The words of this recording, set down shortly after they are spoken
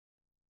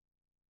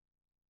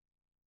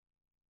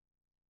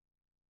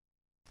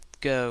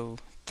go.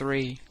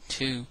 3,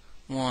 2,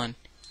 1,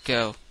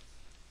 go.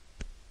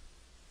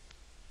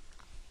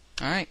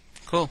 Alright,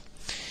 cool.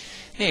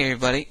 Hey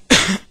everybody,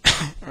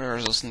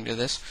 whoever's listening to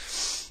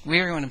this.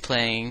 We're going to be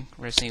playing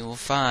Resident Evil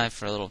 5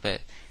 for a little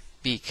bit,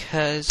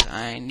 because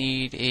I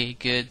need a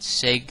good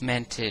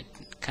segmented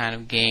kind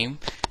of game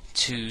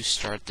to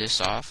start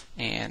this off,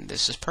 and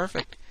this is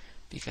perfect,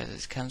 because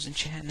it comes in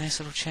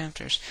nice little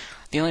chapters.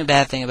 The only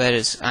bad thing about it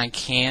is I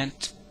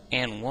can't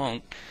and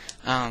won't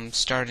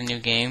start a new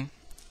game.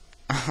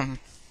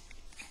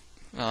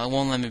 Well, it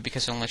won't let me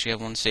because it won't let you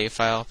have one save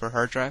file per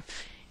hard drive,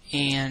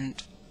 and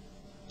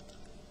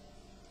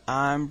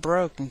I'm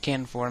broke and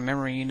can't afford a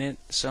memory unit,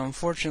 so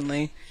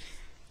unfortunately,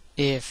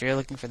 if you're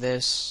looking for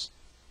this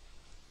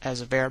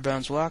as a bare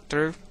bones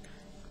walkthrough,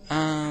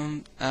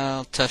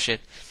 tough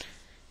shit,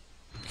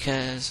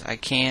 because I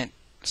can't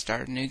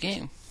start a new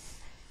game.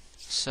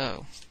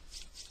 So,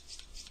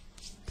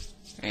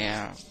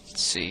 yeah,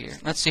 let's see here.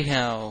 Let's see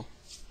how.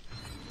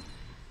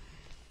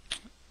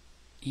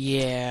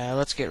 Yeah,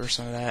 let's get rid of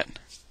some of that.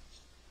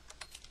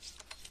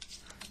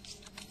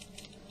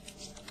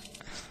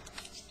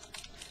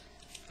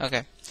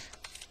 Okay.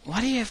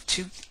 Why do you have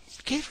to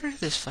get rid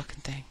of this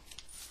fucking thing?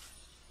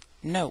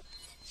 No.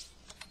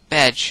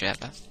 Bad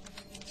Sheva.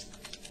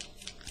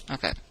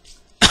 Okay.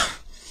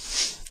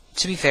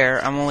 To be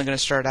fair, I'm only going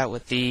to start out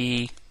with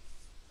the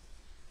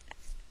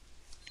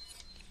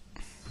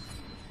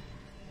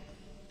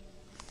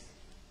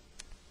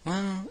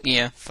well,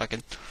 yeah,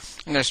 fucking.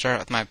 I'm going to start out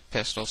with my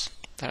pistols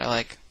that I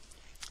like.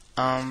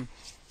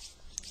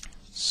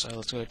 So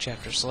let's go to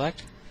chapter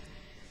select.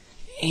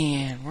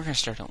 And we're going to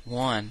start at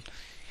 1.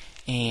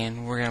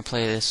 And we're going to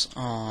play this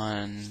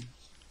on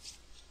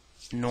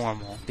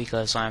normal,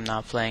 because I'm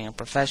not playing a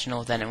professional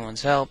with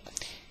anyone's help.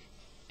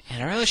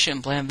 And I really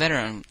shouldn't play a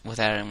veteran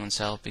without anyone's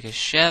help, because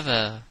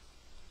Sheva,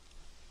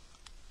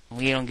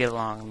 we don't get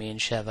along, me and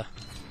Sheva.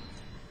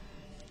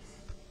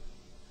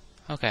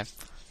 Okay.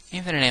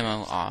 Infinite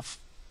ammo off.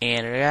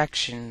 And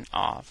reaction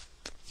off.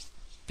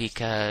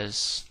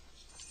 Because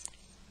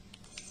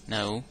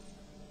no.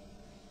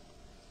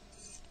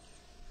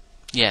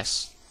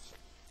 Yes.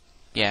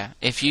 Yeah,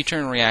 if you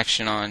turn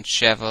reaction on,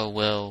 Sheva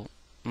will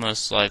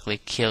most likely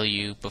kill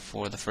you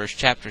before the first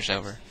chapter's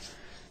over.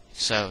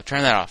 So,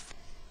 turn that off.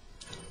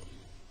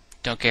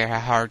 Don't care how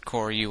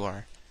hardcore you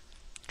are.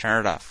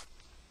 Turn it off.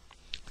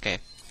 Okay,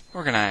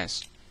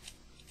 organize.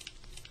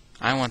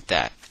 I want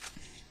that.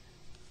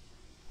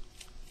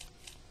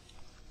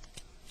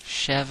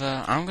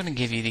 Sheva, I'm gonna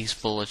give you these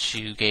bullets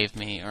you gave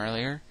me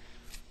earlier,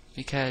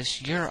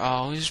 because you're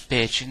always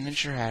bitching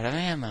that you're out of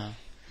ammo.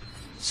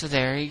 So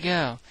there you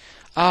go.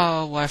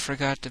 Oh, I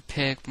forgot to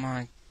pick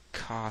my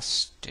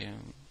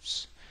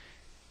costumes.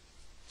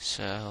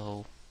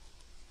 So,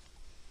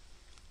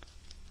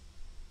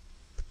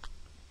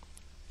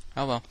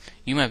 oh well,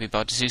 you might be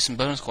about to see some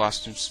bonus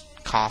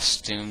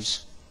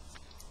costumes.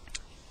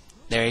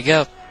 There you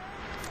go.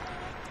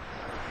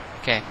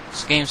 Okay,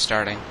 this game's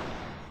starting.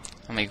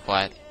 I'll make it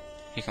quiet.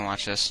 You can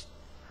watch this.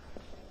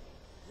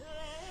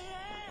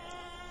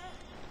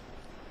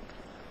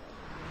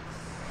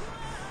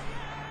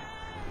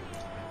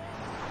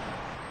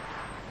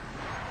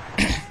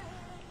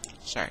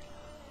 Sorry.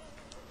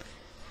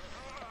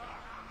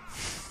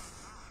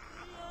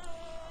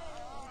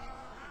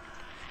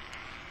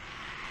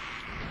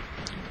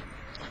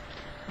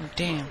 Oh,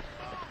 damn.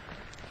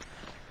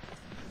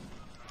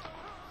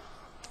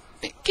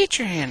 Get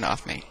your hand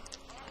off me.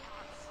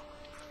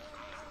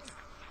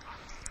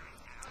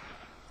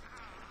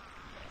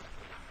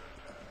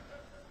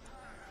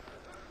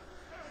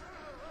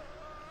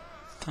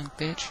 Punk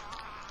bitch.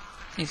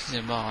 He's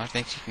a ball. I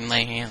think she can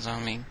lay hands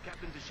on me.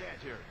 Captain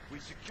Deshant here. We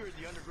secured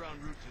the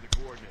underground route to the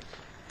coordinates.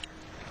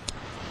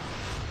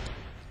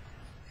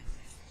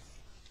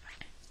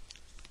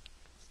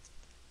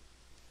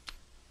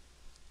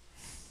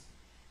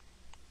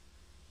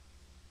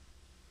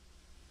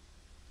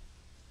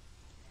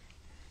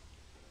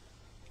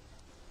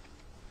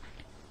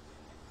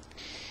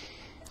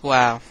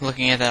 Wow,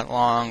 looking at that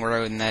long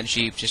road and that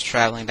Jeep just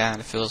traveling down,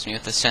 it fills me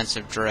with a sense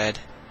of dread.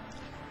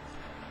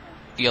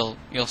 You'll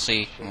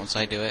see once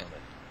I do it.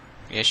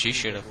 Yes, you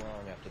should have.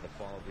 Long after the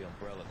fall of the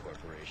Umbrella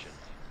Corporation,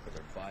 for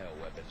their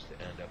bioweapons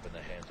to end up in the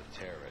hands of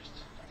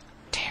terrorists.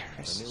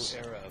 Terrorists. A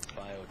new era of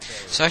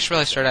bioterrorism. So I should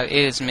probably start out.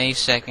 It is May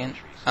 2nd.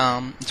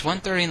 It's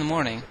 1:30 in the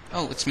morning.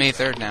 Oh, it's May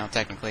 3rd now,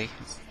 technically.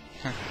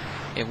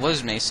 It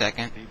was May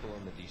 2nd.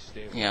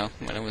 You know,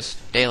 when it was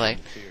daylight.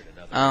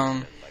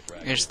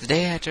 It's the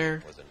day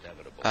after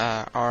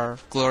our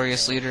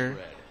glorious leader,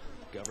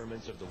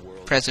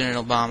 President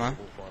Obama,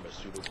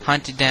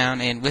 hunted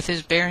down and with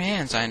his bare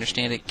hands, I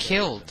understand it,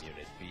 killed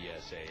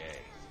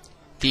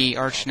the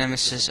arch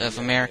nemesis of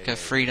America,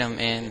 freedom,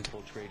 and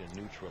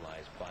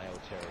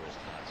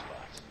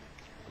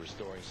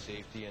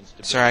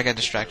sorry, I got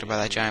distracted by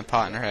that giant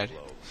pot in her head.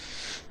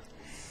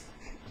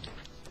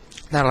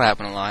 That'll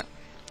happen a lot.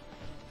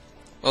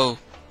 Oh,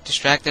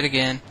 distracted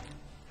again.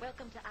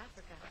 Welcome to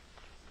Africa.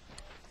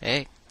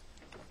 Hey.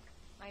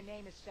 My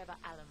name is Sheva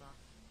Alama.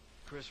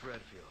 Chris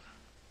Redfield.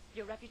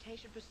 Your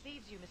reputation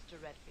precedes you,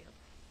 Mr. Redfield.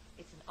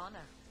 It's an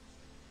honor.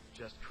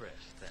 Just Chris,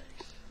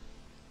 thanks.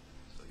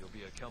 So you'll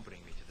be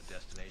accompanying me to the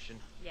destination?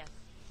 Yes.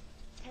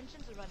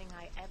 Tensions are running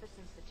high ever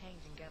since the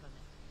change in government.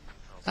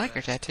 I like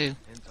your tattoo.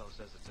 Intel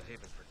says it's a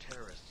haven for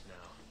terrorists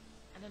now.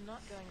 And I'm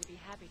not going to be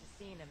happy to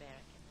see an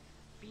American,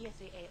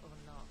 BSAA or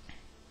not.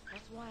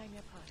 That's why I'm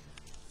your partner.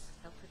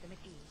 Help put them at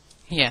ease.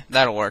 Yeah,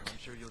 that'll work. I'm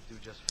sure you'll do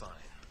just fine.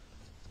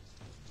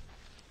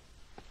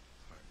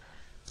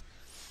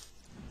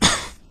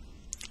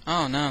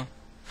 Oh no.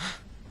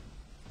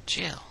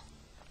 Jill.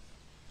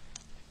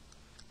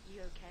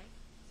 You okay?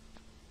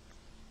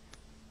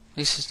 At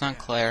least it's not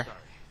Claire. Sorry.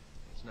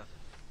 It's nothing.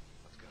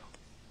 Let's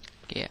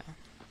go. Yeah.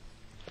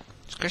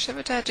 Does Chris have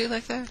a tattoo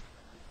like that?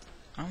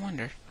 I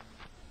wonder.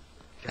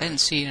 I didn't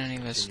see it in any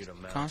of his Continue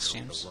to mount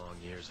costumes. over the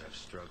long years I've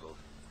struggled.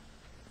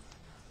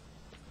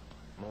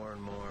 More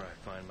and more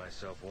I find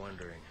myself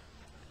wondering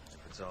if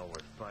it's all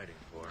worth fighting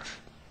for.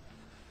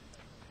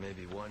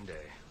 Maybe one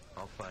day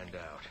I'll find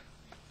out.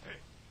 Hey,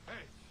 hey,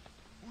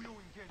 who you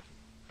engaging?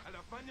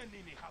 Alafanya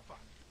nini hapa?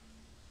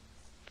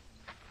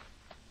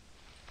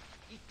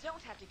 You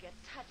don't have to get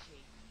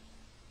touchy.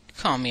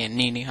 Call me a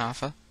Nini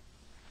Hoffa.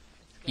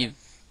 You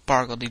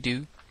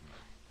bargledy-doo.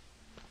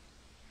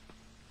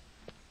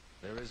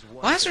 There is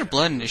one Why is there thing I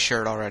blood in do his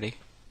shirt already?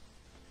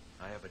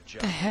 I have a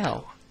job The hell? to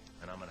do,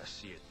 and I'm gonna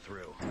see it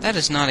through. That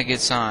is not a good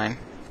sign.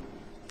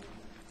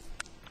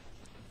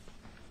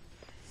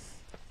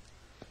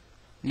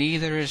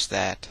 Neither is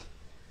that.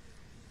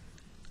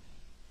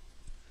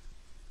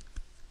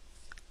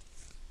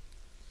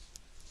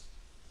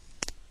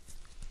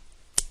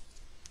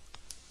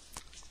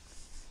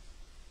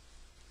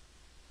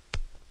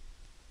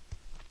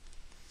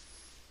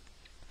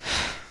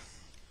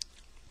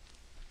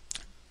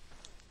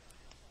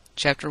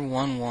 Chapter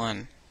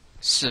 1-1.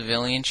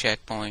 Civilian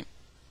checkpoint.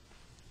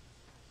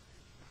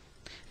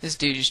 This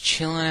dude is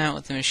chilling out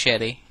with the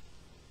machete.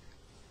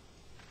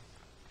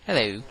 Hello.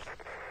 This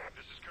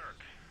is Kirk.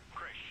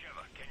 Chris,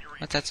 Sheva, can you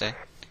read? What's that say?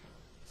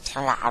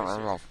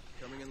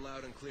 Coming in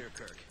loud and clear,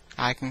 Kirk.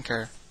 I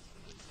concur.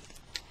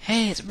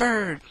 Hey, it's a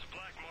bird! There's a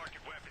black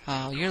market weapon.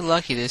 Oh, you're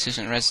lucky this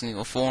isn't Resident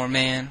Evil 4,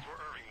 man. Where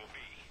Irving will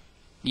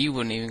be. You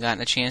wouldn't even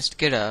gotten a chance to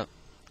get up.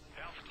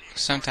 Alpha team,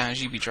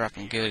 Sometimes you be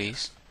dropping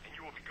goodies. and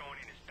you will be going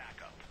in as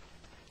backup.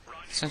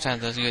 Rendezvous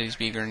Sometimes those goodies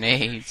be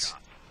grenades.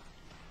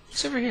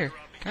 What's over here?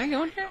 Can I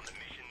go in here? on the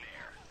mission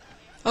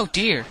there. Oh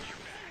dear.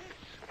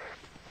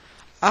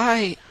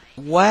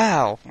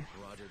 Wow.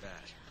 Roger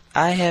that.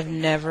 I have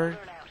never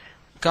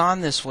gone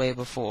this way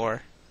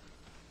before.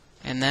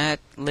 And that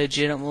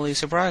legitimately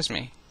surprised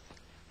me.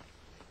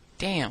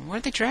 Damn,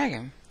 where'd they drag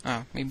him?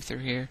 Oh, maybe through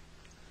here.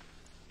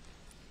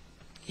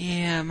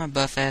 Yeah, my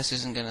buff ass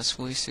isn't gonna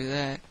squeeze through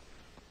that.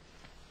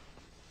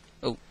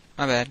 Oh,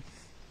 my bad.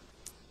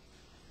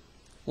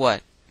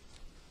 What?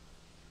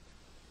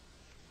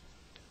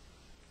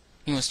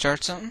 You wanna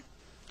start something?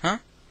 Huh?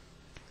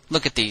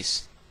 Look at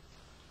these.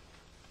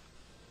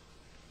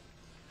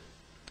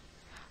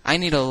 I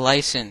need a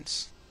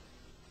license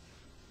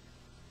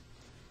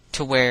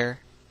to wear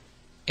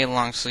a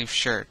long sleeve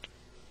shirt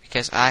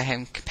because I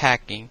am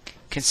packing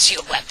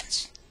concealed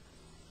weapons.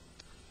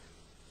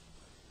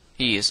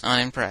 He is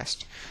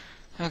unimpressed.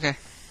 Okay.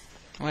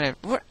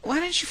 Whatever. Why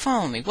didn't you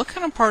follow me? What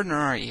kind of partner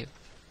are you?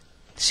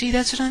 See,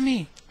 that's what I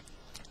mean.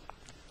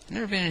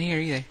 Never been in here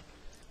either.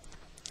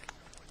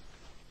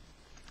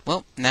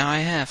 Well, now I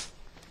have.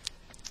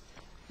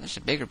 There's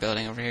a bigger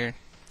building over here.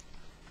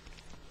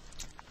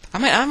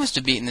 I must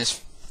have beaten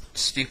this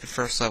stupid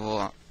first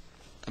level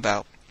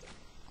about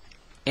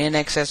in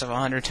excess of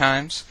 100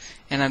 times,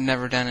 and I've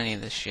never done any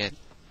of this shit.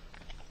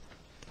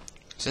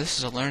 So this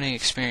is a learning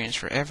experience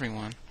for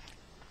everyone.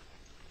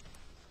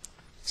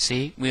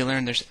 See, we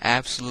learned there's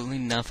absolutely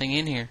nothing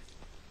in here.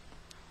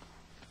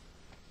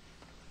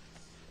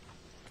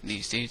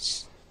 These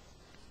dudes.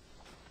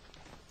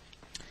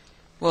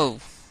 Whoa,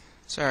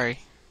 sorry.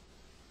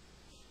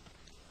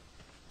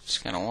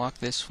 Just gonna walk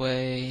this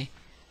way.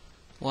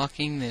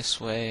 Walking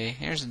this way.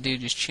 Here's a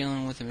dude just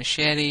chilling with a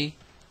machete.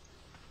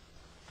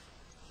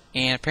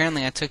 And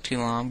apparently I took too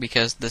long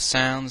because the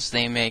sounds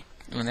they make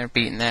when they're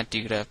beating that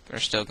dude up are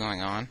still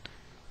going on.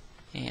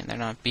 And they're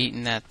not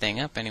beating that thing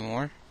up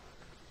anymore.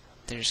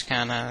 They're just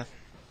kinda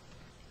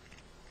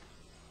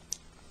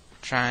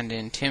trying to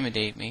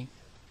intimidate me.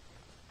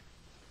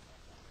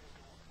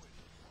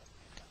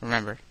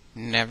 Remember,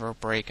 never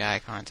break eye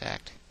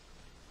contact.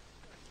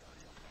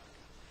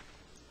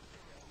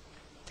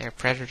 They're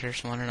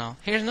predators, one and all.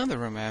 Here's another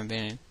room I haven't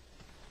been in.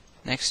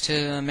 Next to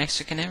a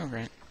Mexican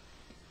immigrant.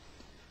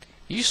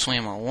 You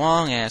swam a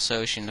long-ass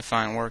ocean to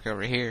find work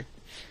over here.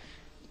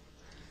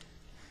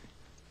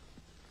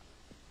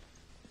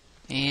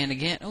 And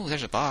again, oh,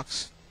 there's a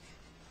box.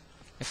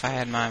 If I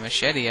had my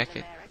machete, I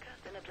could...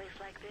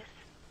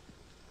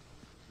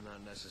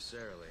 Not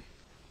necessarily.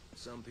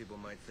 Some people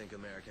might think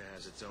America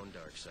has its own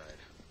dark side.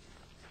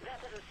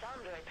 That doesn't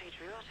sound very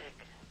patriotic.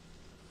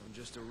 I'm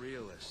just a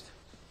realist.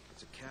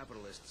 It's a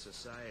capitalist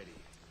society.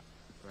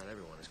 Not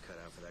everyone is cut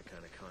out for that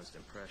kind of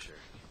constant pressure.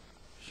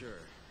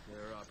 Sure,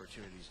 There are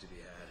opportunities to be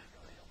had,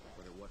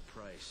 but at what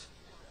price?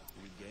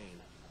 We gain,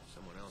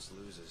 someone else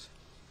loses.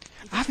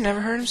 I've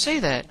never heard him say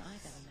that.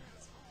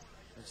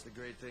 That's the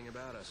great thing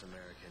about us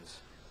Americans.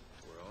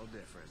 We're all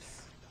different.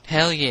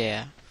 Hell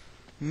yeah.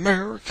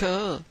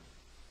 America.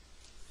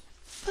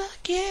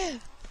 Fuck yeah.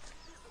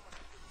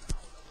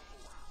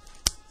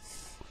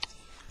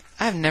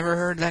 I've never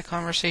heard that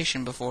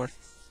conversation before.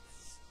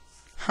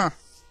 Huh.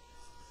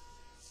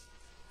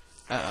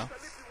 Uh-oh.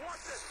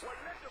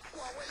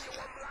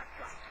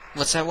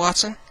 What's that,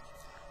 Watson?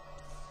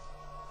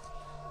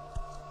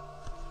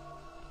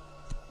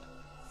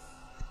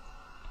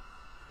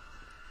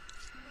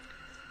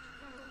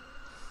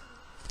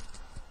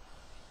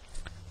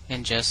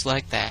 And just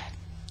like that.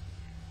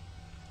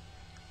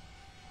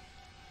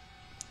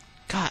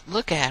 God,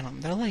 look at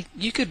them. They're like,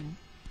 you could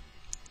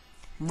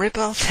rip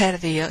off that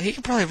at the elbow. He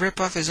could probably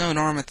rip off his own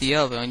arm at the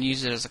elbow and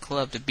use it as a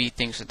club to beat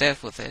things to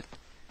death with it.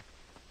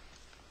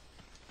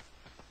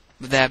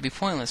 But that'd be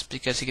pointless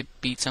because he could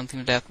beat something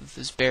to death with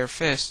his bare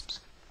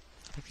fists.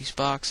 Like these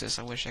boxes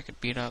I wish I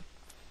could beat up.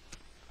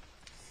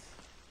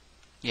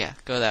 Yeah,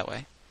 go that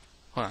way.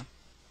 Hold on.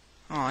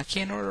 Oh, I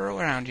can't order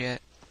around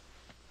yet.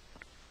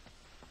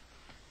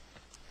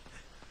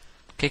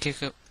 Okay,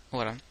 kick.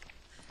 Hold on.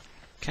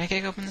 Can I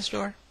kick open this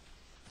door?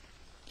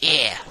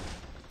 Yeah!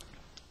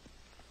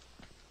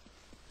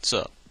 What's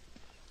up?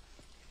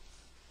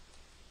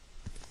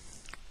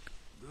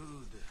 Good,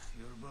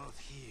 you're both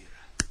here.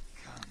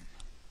 Come.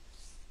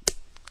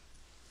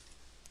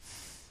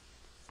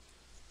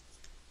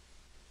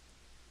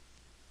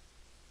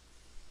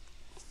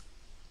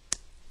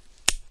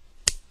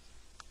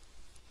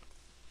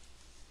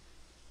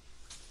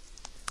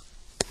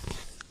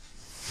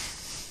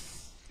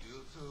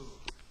 You too.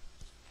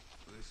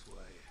 This way.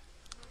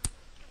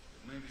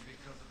 Maybe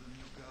because of the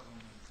new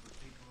government, the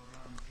people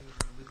around here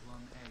are a little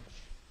on edge.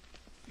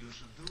 You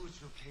should do what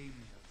you came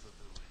here to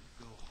do and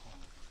go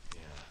home.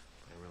 Yeah,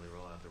 they really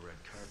roll out the red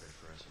carpet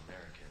for us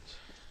Americans.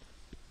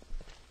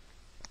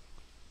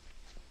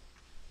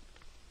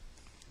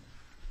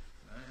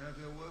 I have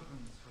your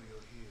weapons for you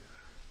here.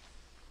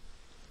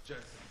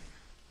 Jackson.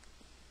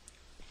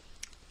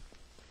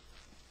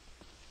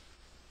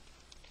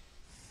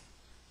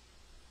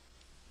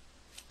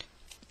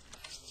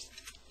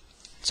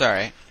 It's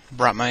alright.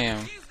 Brought my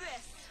own.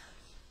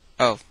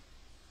 Oh,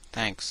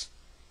 thanks.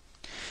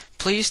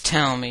 Please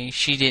tell me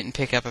she didn't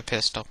pick up a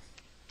pistol.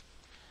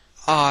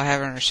 Oh, I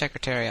have her in her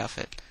secretary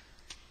outfit.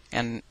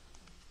 And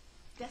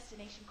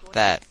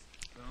that.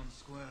 Found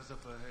squares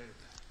up ahead.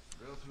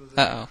 Go through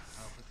there. Uh-oh.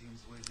 Alpha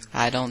team's waiting.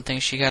 I don't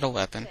think she got a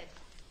weapon.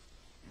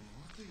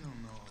 What do you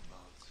know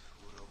about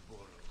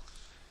Ouroboros?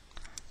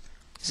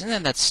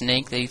 Isn't that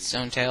snake that eats its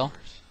own tail?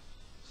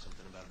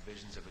 Something about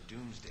visions of a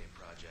doomsday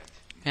project.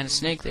 And a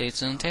snake that eats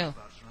its own tail.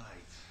 About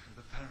right. And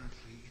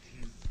apparently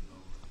it is no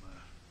rumor.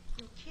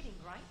 You're kidding,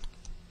 right?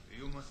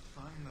 You must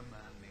find a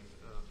man named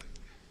Irving.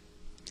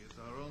 He is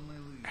our only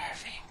lead.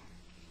 Irving.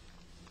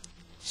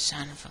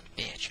 Son of a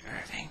bitch,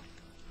 Irving.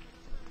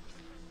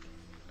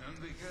 And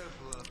be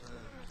careful out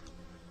there.